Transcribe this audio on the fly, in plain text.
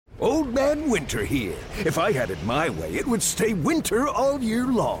Old Man Winter here. If I had it my way, it would stay winter all year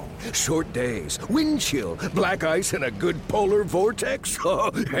long. Short days, wind chill, black ice, and a good polar vortex.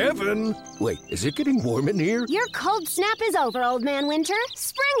 Oh, heaven! Wait, is it getting warm in here? Your cold snap is over, Old Man Winter.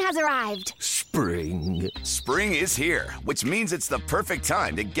 Spring has arrived. Spring. Spring is here, which means it's the perfect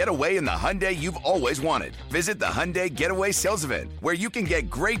time to get away in the Hyundai you've always wanted. Visit the Hyundai Getaway Sales Event, where you can get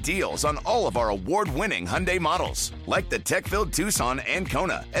great deals on all of our award-winning Hyundai models, like the tech-filled Tucson and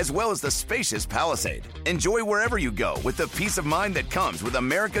Kona, as well as the spacious Palisade. Enjoy wherever you go with the peace of mind that comes with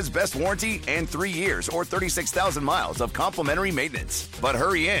America's best warranty and 3 years or 36,000 miles of complimentary maintenance. But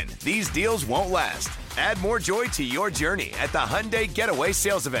hurry in, these deals won't last. Add more joy to your journey at the Hyundai Getaway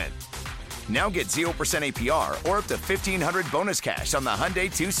Sales Event. Now get 0% APR or up to $1,500 bonus cash on the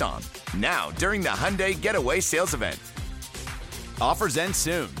Hyundai Tucson. Now, during the Hyundai Getaway Sales Event. Offers end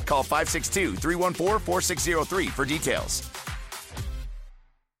soon. Call 562-314-4603 for details.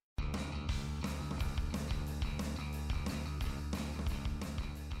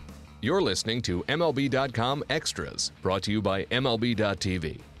 You're listening to MLB.com Extras, brought to you by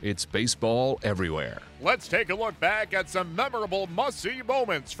MLB.tv. It's baseball everywhere. Let's take a look back at some memorable must-see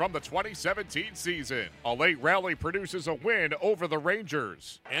moments from the 2017 season. A late rally produces a win over the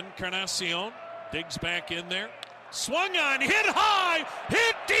Rangers. Encarnacion digs back in there. Swung on, hit high,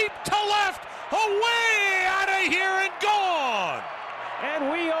 hit deep to left, away out of here and gone.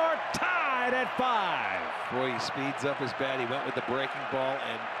 And we are tied at 5. Boy, he speeds up his bat. He went with the breaking ball,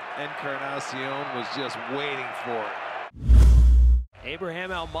 and Encarnacion was just waiting for it.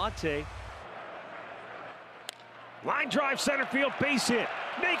 Abraham Almonte. Line drive center field, base hit.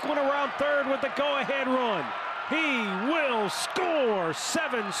 Naquin around third with the go-ahead run. He will score.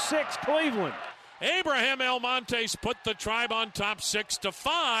 7-6 Cleveland. Abraham Almonte's put the Tribe on top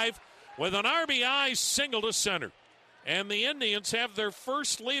 6-5 with an RBI single to center. And the Indians have their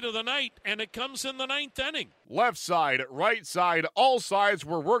first lead of the night, and it comes in the 9th inning. Left side, right side, all sides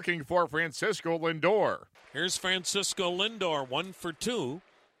were working for Francisco Lindor. Here's Francisco Lindor, 1 for 2.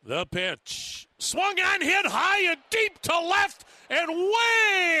 The pitch. Swung on, hit high and deep to left, and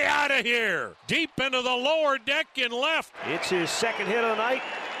way out of here. Deep into the lower deck and left. It's his second hit of the night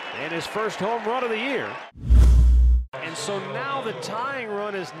and his first home run of the year. And so now the tying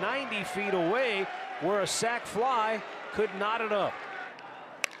run is 90 feet away, where a sac fly could knot it up.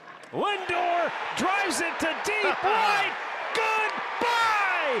 Lindor drives it to deep right.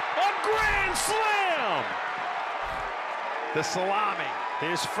 Goodbye! A grand slam! The salami.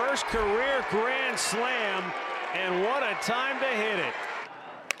 His first career grand slam, and what a time to hit it.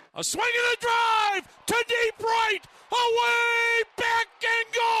 A swing and a drive to deep right, away, back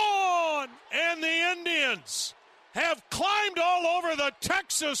and gone! And the Indians have climbed all over the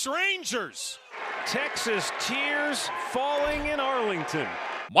Texas Rangers. Texas tears falling in Arlington.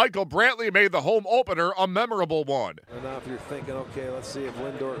 Michael Brantley made the home opener a memorable one. And now if you're thinking, okay, let's see if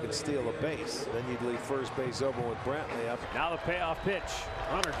Lindor can steal a base, then you'd leave first base open with Brantley up. Now the payoff pitch.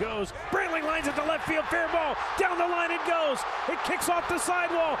 Runner goes. Brantley lines it to left field. Fair ball. Down the line it goes. It kicks off the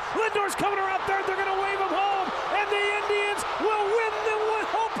sidewall. Lindor's coming around third. They're going to wave him home. And the Indians will win the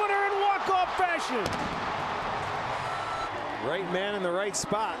opener in walk-off fashion. Right man in the right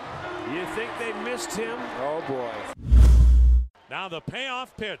spot. You think they missed him? Oh, boy. Now the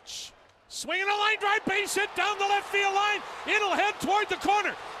payoff pitch. Swinging a line drive, base hit down the left field line. It'll head toward the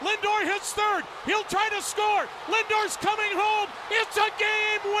corner. Lindor hits third. He'll try to score. Lindor's coming home. It's a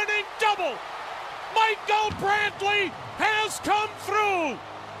game-winning double. Michael Brantley has come through.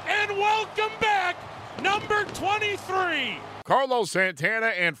 And welcome back, number 23. Carlos Santana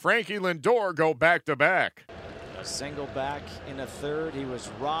and Frankie Lindor go back-to-back. A single back in the third. He was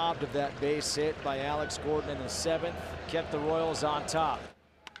robbed of that base hit by Alex Gordon in the 7th. Kept the Royals on top.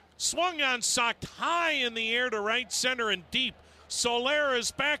 Swung on, socked high in the air to right center and deep. Soler is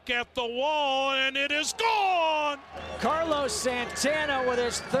back at the wall, and it is gone! Carlos Santana, with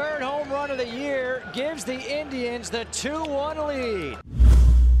his 3rd home run of the year, gives the Indians the 2-1 lead.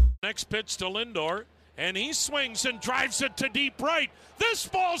 Next pitch to Lindor, and he swings and drives it to deep right. This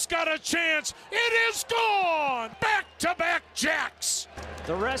ball's got a chance. It is gone! Back-to-back jacks!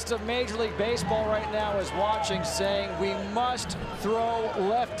 The rest of Major League Baseball right now is watching, saying we must throw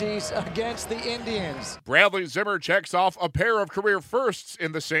lefties against the Indians. Bradley Zimmer checks off a pair of career firsts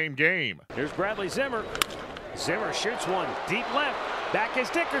in the same game. Here's Bradley Zimmer. Zimmer shoots one deep left. Back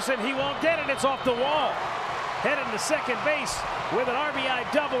is Dickerson. He won't get it. It's off the wall. Heading to second base with an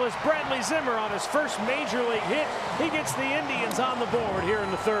RBI double is Bradley Zimmer on his first Major League hit. He gets the Indians on the board here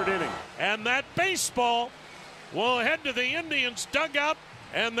in the 3rd inning. And that baseball will head to the Indians' dugout,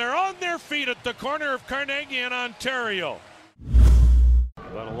 and they're on their feet at the corner of Carnegie and Ontario.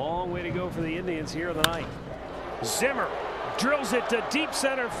 But a long for the Indians here in the ninth. Zimmer drills it to deep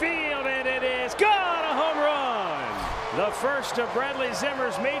center field, and it is gone, a home run. The first of Bradley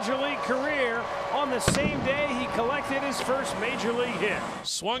Zimmer's Major League career on the same day he collected his first Major League hit.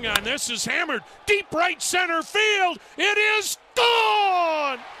 Swung on, this is hammered, deep right center field. It is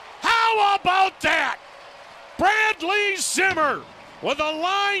gone! How about that? Bradley Zimmer with a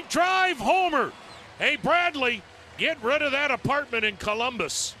line drive homer. Hey, Bradley, get rid of that apartment in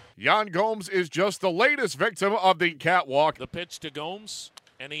Columbus. Yan Gomes is just the latest victim of the catwalk. The pitch to Gomes,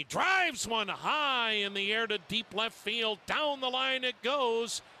 and he drives one high in the air to deep left field. Down the line it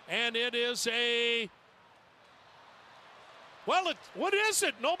goes, and it is a... Well, what is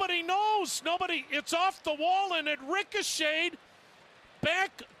it? Nobody knows. It's off the wall, and it ricocheted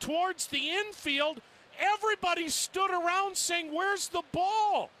back towards the infield. Everybody stood around saying, where's the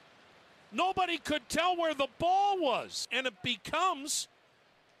ball? Nobody could tell where the ball was, and it becomes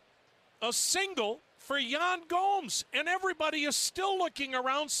a single for Yan Gomes, and everybody is still looking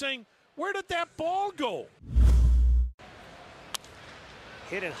around saying, where did that ball go?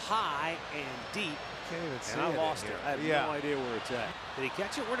 Hit it high and deep, and I lost it. I have no idea where it's at. Did he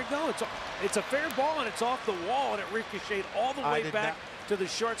catch it? Where'd it go? It's a fair ball, and it's off the wall, and it ricocheted all the way back to the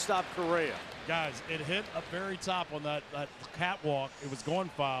shortstop, Correa. Guys, it hit up very top on that catwalk. It was going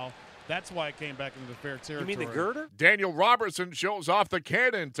foul. That's why it came back into the fair territory. You mean the girder? Daniel Robertson shows off the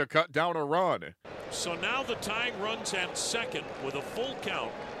cannon to cut down a run. So now the tying runs at second with a full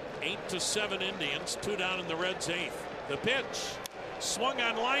count. 8-7 Indians, 2 down in the Reds' eighth. The pitch. Swung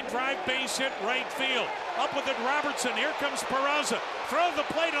on line drive, base hit, right field. Up with it, Robertson. Here comes Peraza. Throw the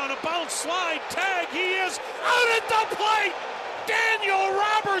plate on a bounce slide. Tag. He is out at the plate. Daniel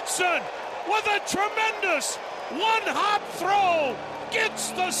Robertson with a tremendous one-hop throw.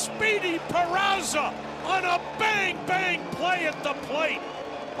 Gets the speedy Peraza on a bang-bang play at the plate.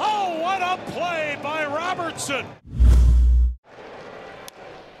 Oh, what a play by Robertson.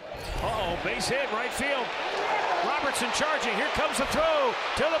 Uh-oh, base hit, right field. Robertson charging. Here comes the throw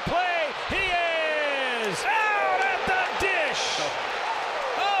to the play. He is out at the dish.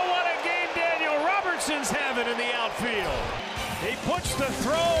 Oh, what a game Daniel Robertson's having in the outfield. He puts the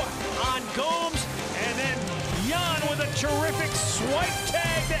throw on Gomes, and then Yan with a terrific swipe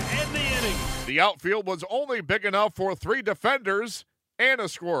tag to end the inning. The outfield was only big enough for 3 defenders and a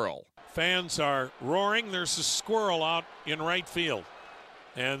squirrel. Fans are roaring. There's a squirrel out in right field.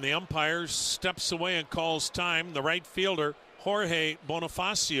 And the umpire steps away and calls time. The right fielder, Jorge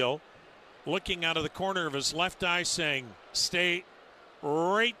Bonifacio, looking out of the corner of his left eye saying, stay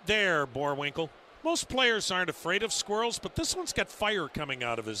right there, Boerwinkle. Most players aren't afraid of squirrels, but this one's got fire coming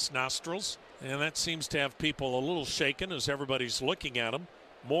out of his nostrils. And that seems to have people a little shaken as everybody's looking at him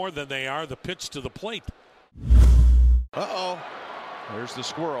more than they are the pitch to the plate. Uh-oh. There's the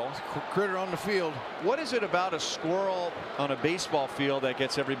squirrel. Critter on the field. What is it about a squirrel on a baseball field that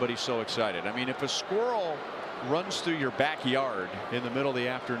gets everybody so excited? I mean, if a squirrel runs through your backyard in the middle of the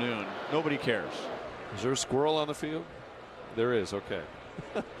afternoon, nobody cares. Is there a squirrel on the field? There is, okay.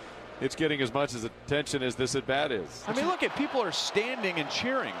 It's getting as much attention as this at bat is. I mean, look at people are standing and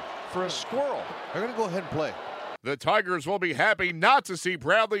cheering for a squirrel. They're going to go ahead and play. The Tigers will be happy not to see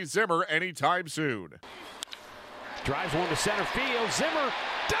Bradley Zimmer anytime soon. Drives one to center field. Zimmer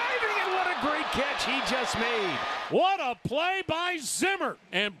diving, and what a great catch he just made. What a play by Zimmer.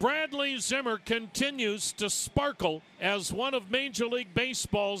 And Bradley Zimmer continues to sparkle as one of Major League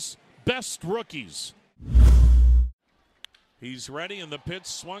Baseball's best rookies. He's ready, and the pitch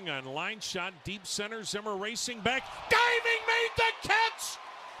swung on line shot, deep center. Zimmer racing back, diving, made the catch,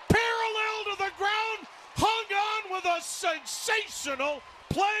 parallel to the ground, hung on with a sensational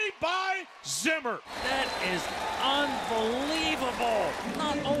play by Zimmer. That is unbelievable.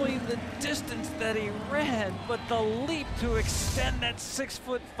 Not only the distance that he ran, but the leap to extend that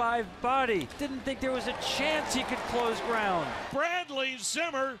 6'5" body. Didn't think there was a chance he could close ground. Bradley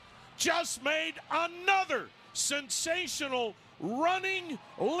Zimmer just made another sensational running,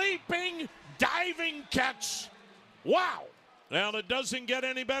 leaping, diving catch. Wow. Well, it doesn't get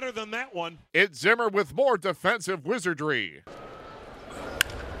any better than that one. It's Zimmer with more defensive wizardry.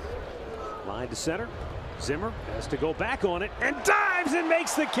 Line to center. Zimmer has to go back on it and dives and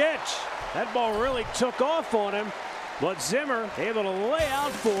makes the catch. That ball really took off on him, but Zimmer able to lay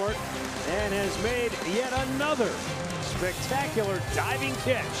out for it and has made yet another spectacular diving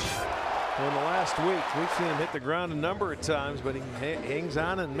catch. In the last week, we've seen him hit the ground a number of times, but he hangs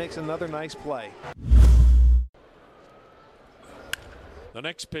on and makes another nice play. The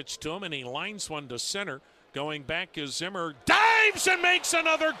next pitch to him, and he lines one to center. Going back is Zimmer, dives and makes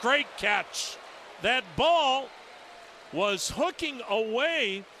another great catch. That ball was hooking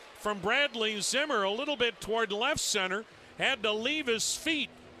away from Bradley Zimmer, a little bit toward left center, had to leave his feet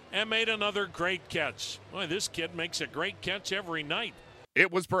and made another great catch. Boy, this kid makes a great catch every night.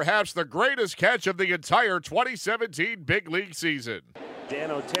 It was perhaps the greatest catch of the entire 2017 big league season. Dan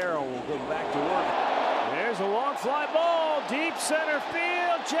Otero will go back to work. There's a long fly ball, deep center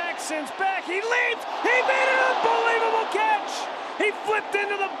field. Jackson's back. He leaps. He made an unbelievable catch. He flipped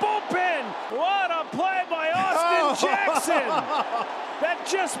into the bullpen. What a play by Austin Jackson. That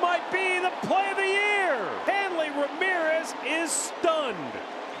just might be the play of the year. Hanley Ramirez is stunned.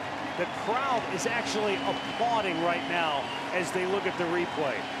 The crowd is actually applauding right now as they look at the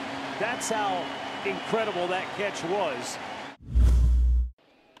replay. That's how incredible that catch was.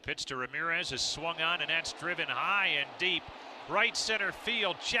 Pitch to Ramirez is swung on, and that's driven high and deep. Right center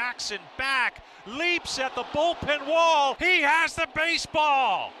field. Jackson back, leaps at the bullpen wall. He has the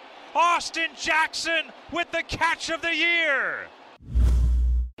baseball. Austin Jackson with the catch of the year.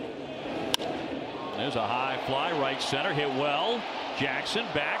 There's a high fly, right center, hit well. Jackson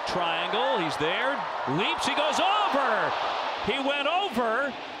back, triangle, he's there. Leaps, he goes over. He went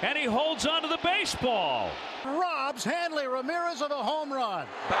over, and he holds onto the baseball. Robs Hanley Ramirez of a home run.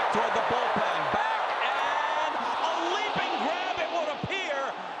 Back toward the bullpen, back, and a leaping grab, it would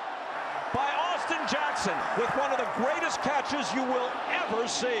appear, by Austin Jackson with one of the greatest catches you will ever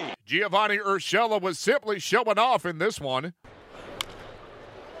see. Giovanni Urshela was simply showing off in this one.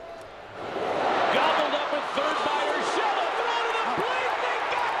 Gobbled up at third by Urshela, throw to the plate, they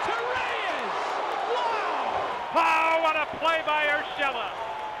got to Reyes! Wow! Oh, what a play by Urshela.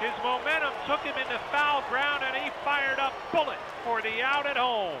 His momentum took him into foul ground, and he fired a bullet for the out at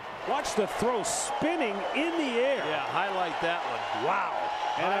home. Watch the throw spinning in the air. Yeah, highlight that one. Wow.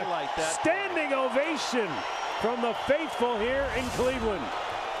 And highlight that. Standing ovation from the faithful here in Cleveland.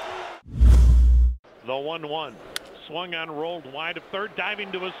 The 1-1. Swung on, rolled wide of third,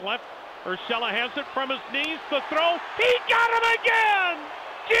 diving to his left. Urshela has it from his knees. The throw. He got him again!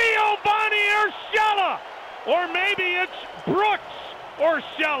 Giovanni Urshela! Or maybe it's Brooks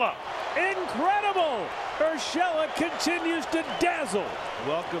Urshela. Incredible! Urshela continues to dazzle.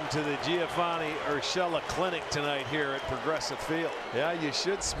 Welcome to the Giovanni Urshela Clinic tonight here at Progressive Field. Yeah, you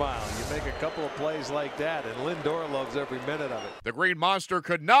should smile. You make a couple of plays like that, and Lindor loves every minute of it. The Green Monster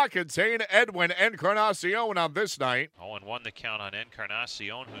could not contain Edwin Encarnacion on this night. 0-1 the count on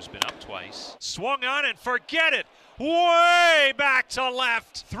Encarnacion, who's been up twice. Swung on and forget it. Way back to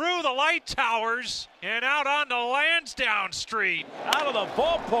left, through the light towers, and out onto Lansdowne Street. Out of the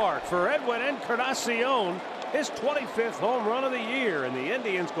ballpark for Edwin Encarnacion, his 25th home run of the year, and the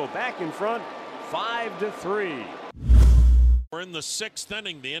Indians go back in front 5-3. We're in the 6th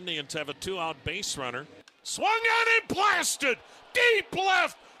inning. The Indians have a 2-out base runner. Swung on and blasted, deep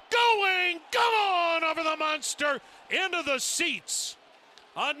left, going, come on, over the monster, into the seats.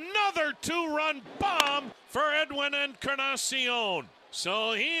 Another 2-run bomb for Edwin Encarnacion.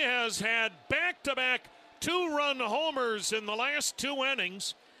 So he has had back-to-back 2-run homers in the last 2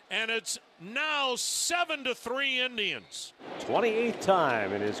 innings, and it's now 7-3 Indians. 28th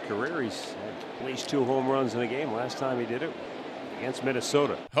time in his career. He's had at least 2 home runs in a game. Last time he did it against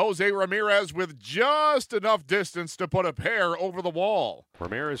Minnesota. Jose Ramirez with just enough distance to put a pair over the wall.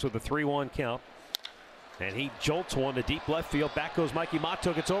 Ramirez with a 3-1 count. And he jolts one to deep left field. Back goes Mikey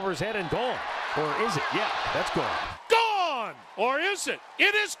Mato. Gets over his head and gone. Or is it? Yeah, that's gone. Gone! Or is it?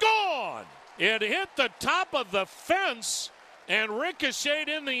 It is gone! It hit the top of the fence and ricocheted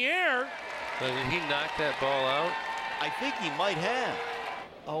in the air. Did he knock that ball out? I think he might have.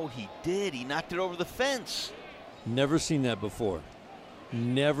 Oh, he did. He knocked it over the fence. Never seen that before.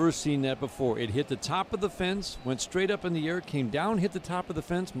 Never seen that before. It hit the top of the fence, went straight up in the air, came down, hit the top of the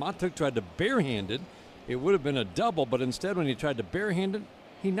fence. Matuk tried to barehand it. It would have been a double, but instead when he tried to barehand it,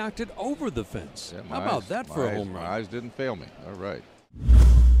 he knocked it over the fence. Yeah, How about that for a home run? My eyes didn't fail me. All right.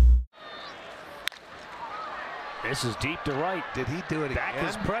 This is deep to right. Did he do it Back again?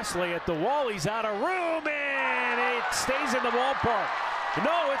 is Presley at the wall. He's out of room, and it stays in the ballpark.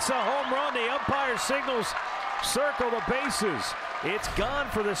 No, it's a home run. The umpire signals circle the bases. It's gone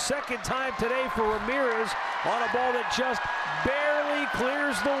for the 2nd time today for Ramirez on a ball that just barely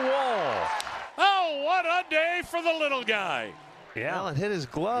clears the wall. Oh, what a day for the little guy. Yeah. Well, it hit his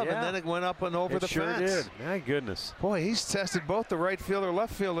glove, Yeah. and then it went up and over the sure fence. did. My goodness. Boy, he's tested both the right fielder,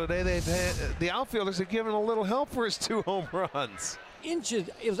 left fielder today. They've had, the outfielders have given a little help for his 2 home runs. Inches.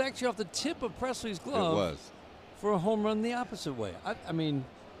 It was actually off the tip of Presley's glove. It was. For a home run the opposite way. I mean,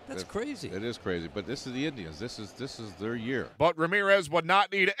 that's crazy. It is crazy, but this is the Indians. This is their year. But Ramirez would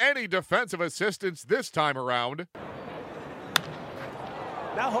not need any defensive assistance this time around.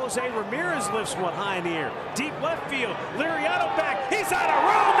 Now Jose Ramirez lifts one high in the air. Deep left field. Liriano back. He's out of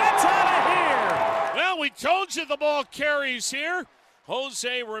room. That's we told you the ball carries here.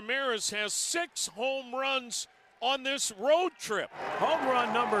 Jose Ramirez has 6 home runs on this road trip. Home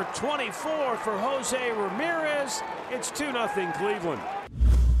run number 24 for Jose Ramirez. It's 2-0 Cleveland.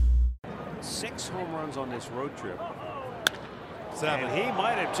 6 home runs on this road trip. 7. And he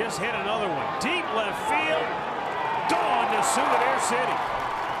might have just hit another one. Deep left field. Gone to Souvenir City.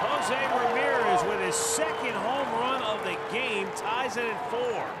 Jose Ramirez with his 2nd home run of the game ties it at 4.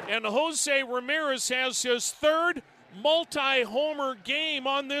 And Jose Ramirez has his 3rd multi-homer game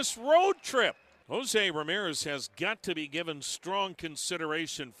on this road trip. Jose Ramirez has got to be given strong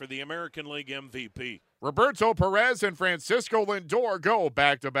consideration for the American League MVP. Roberto Perez and Francisco Lindor go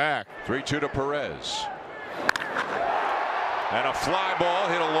back-to-back. 3-2 to Perez. And a fly ball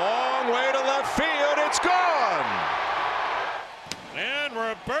hit a long way to left field. It's gone. And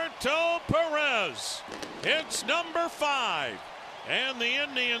Roberto Perez hits number 5. And the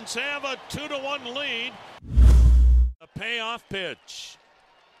Indians have a 2-1 lead. A payoff pitch.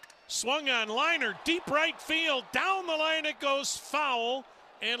 Swung on liner, deep right field. Down the line it goes foul.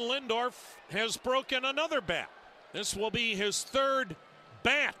 And Lindor has broken another bat. This will be his 3rd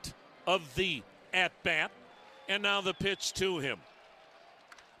bat of the at-bat. And now the pitch to him.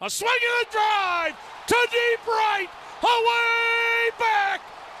 A swing and a drive to deep right. Away back.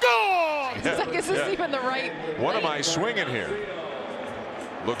 Gone. It's like, is this even the right? What am I swinging here?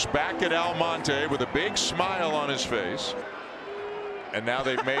 Looks back at Almonte with a big smile on his face. And now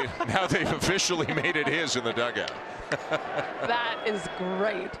they've officially made it his in the dugout. That is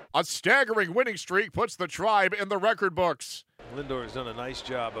great. A staggering winning streak puts the Tribe in the record books. Lindor has done a nice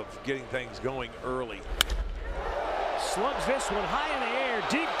job of getting things going early. Slugs this one high in the air,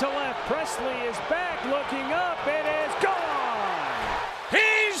 deep to left. Presley is back, looking up. It is gone.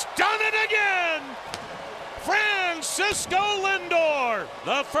 He's done it again. Francisco Lindor,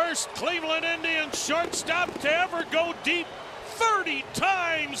 the first Cleveland Indians shortstop to ever go deep 30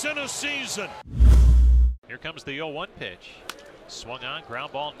 times in a season. Here comes the 0-1 pitch. Swung on,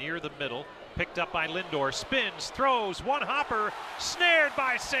 ground ball near the middle. Picked up by Lindor, spins, throws, one hopper, snared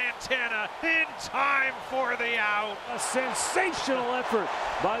by Santana, in time for the out. A sensational effort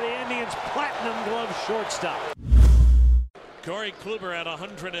by the Indians' platinum glove shortstop. Corey Kluber at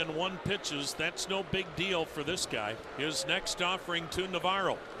 101 pitches. That's no big deal for this guy. His next offering to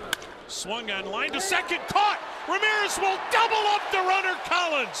Navarro. Swung on line to second, caught. Ramirez will double up the runner,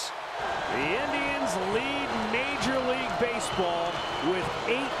 Collins. The Indians lead Major League Baseball with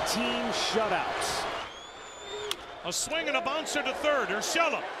 18 shutouts. A swing and a bouncer to third.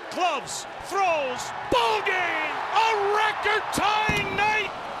 Urshela, gloves, throws, ball game! A record-tying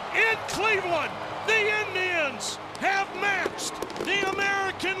night in Cleveland. The Indians have matched the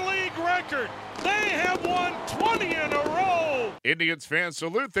American League record. They have won 20 in a row. Indians fans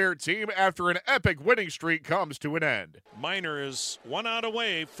salute their team after an epic winning streak comes to an end. Minor is 1 out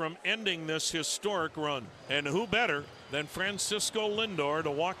away from ending this historic run. And who better than Francisco Lindor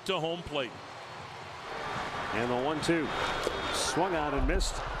to walk to home plate? And the 1-2. Swung on and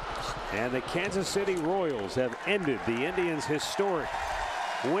missed. And the Kansas City Royals have ended the Indians' historic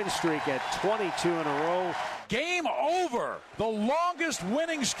win streak at 22 in a row. Game over. The longest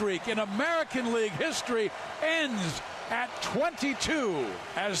winning streak in American League history ends at 22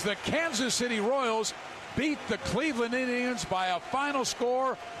 as the Kansas City Royals beat the Cleveland Indians by a final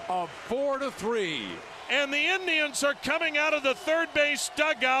score of 4-3. And the Indians are coming out of the third base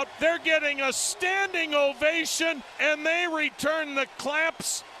dugout. They're getting a standing ovation, and they return the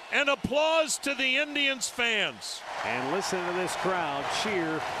claps and applause to the Indians fans. And listen to this crowd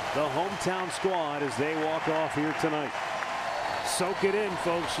cheer the hometown squad as they walk off here tonight. Soak it in,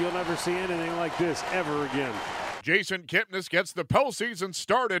 folks. You'll never see anything like this ever again. Jason Kipnis gets the postseason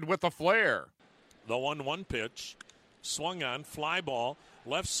started with a flare. The 1-1 pitch, swung on, fly ball,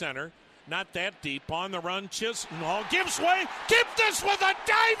 left center, not that deep, on the run, Chisenhall gives way, Kipnis with a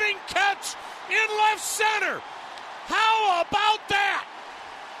diving catch in left center. How about that?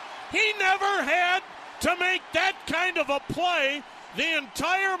 He never had to make that kind of a play the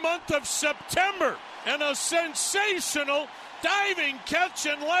entire month of September. And a sensational diving catch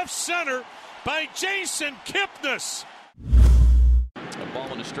in left center by Jason Kipnis. A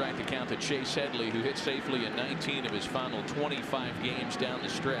ball and a strike to count to Chase Headley, who hit safely in 19 of his final 25 games down the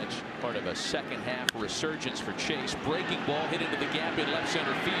stretch. Part of a second half resurgence for Chase. Breaking ball hit into the gap in left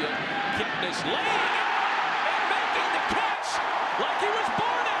center field. Kipnis laying and making the catch like he was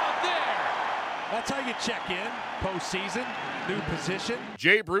born out there. That's how you check in postseason, new position.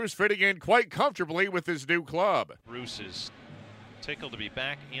 Jay Bruce fitting in quite comfortably with his new club. Bruce is tickled to be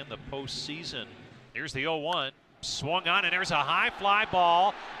back in the postseason. Here's the 0-1. Swung on, and there's a high fly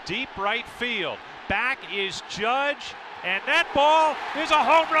ball, deep right field. Back is Judge, and that ball is a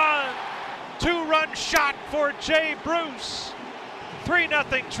home run. 2-run shot for Jay Bruce.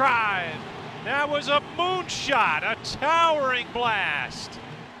 3-0 Tribe. That was a moonshot, a towering blast.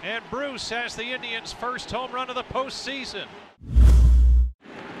 And Bruce has the Indians' first home run of the postseason.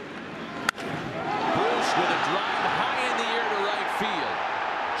 Bruce with a drive high in the air to right field.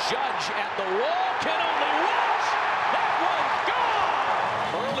 Judge at the wall, can only watch. That one gone!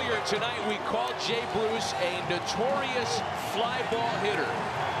 Earlier tonight we called Jay Bruce a notorious fly ball hitter.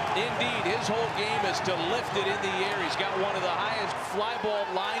 Indeed, his whole game is to lift it in the air. He's got one of the highest fly ball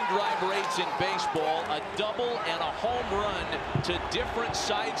line drive rates in baseball. A double and a home run to different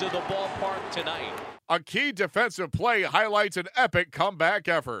sides of the ballpark tonight. A key defensive play highlights an epic comeback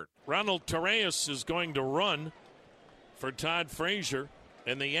effort. Ronald Torreyes is going to run for Todd Frazier,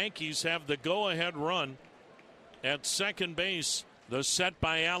 and the Yankees have the go-ahead run at second base. The set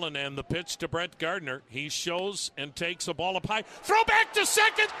by Allen and the pitch to Brett Gardner. He shows and takes a ball up high. Throw back to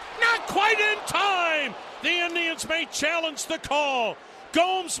second. Not quite in time. The Indians may challenge the call.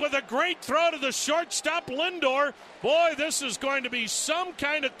 Gomes with a great throw to the shortstop, Lindor. Boy, this is going to be some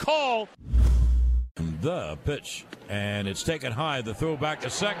kind of call. The pitch. And it's taken high. The throw back to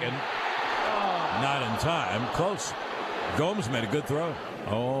second. Not in time. Close. Gomes made a good throw.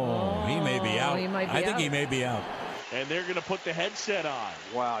 Oh, he may be out. I think he may be out. And they're going to put the headset on.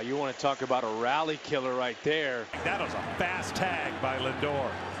 Wow, you want to talk about a rally killer right there. That was a fast tag by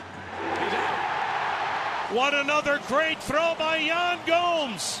Lindor. What another great throw by Yan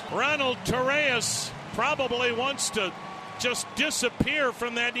Gomes. Ronald Torreyes probably wants to just disappear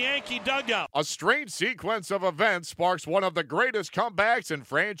from that Yankee dugout. A strange sequence of events sparks one of the greatest comebacks in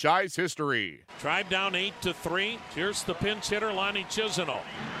franchise history. Tribe down 8-3. Here's the pinch hitter, Lonnie Chisenhall.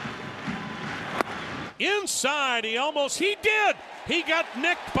 Inside, he did. He got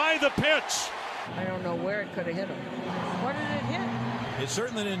nicked by the pitch. I don't know where it could have hit him. What did it hit? It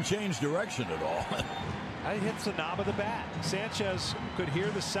certainly didn't change direction at all. It hits the knob of the bat. Sanchez could hear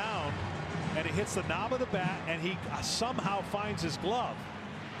the sound, and it hits the knob of the bat, and he somehow finds his glove.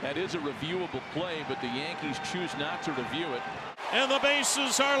 That is a reviewable play, but the Yankees choose not to review it. And the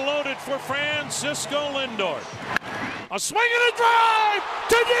bases are loaded for Francisco Lindor. A swing and a drive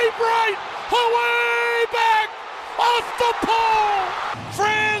to deep right. Away back off the pole.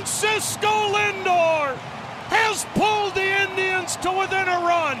 Francisco Lindor has pulled the Indians to within a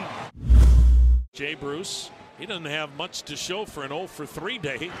run. Jay Bruce, he doesn't have much to show for an 0-for-3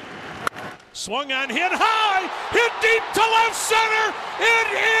 day. Swung on, hit high, hit deep to left center.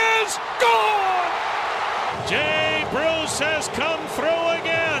 It is gone. Jay Bruce has come through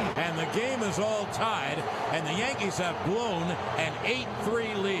again. And the game is all tied, and the Yankees have blown an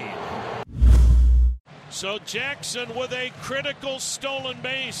 8-3 lead. So Jackson with a critical stolen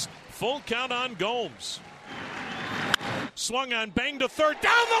base. Full count on Gomes. Swung on, bang to third.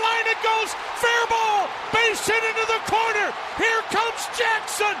 Down the line it goes. Fair ball. Base hit into the corner. Here comes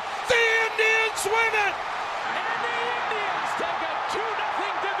Jackson. The Indians win it. And the Indians take a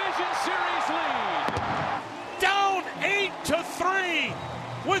 2-0 division series lead. Down 8-3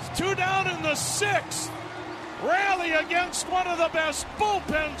 with 2 down in the 6th. Rally against one of the best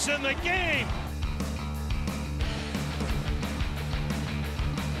bullpens in the game.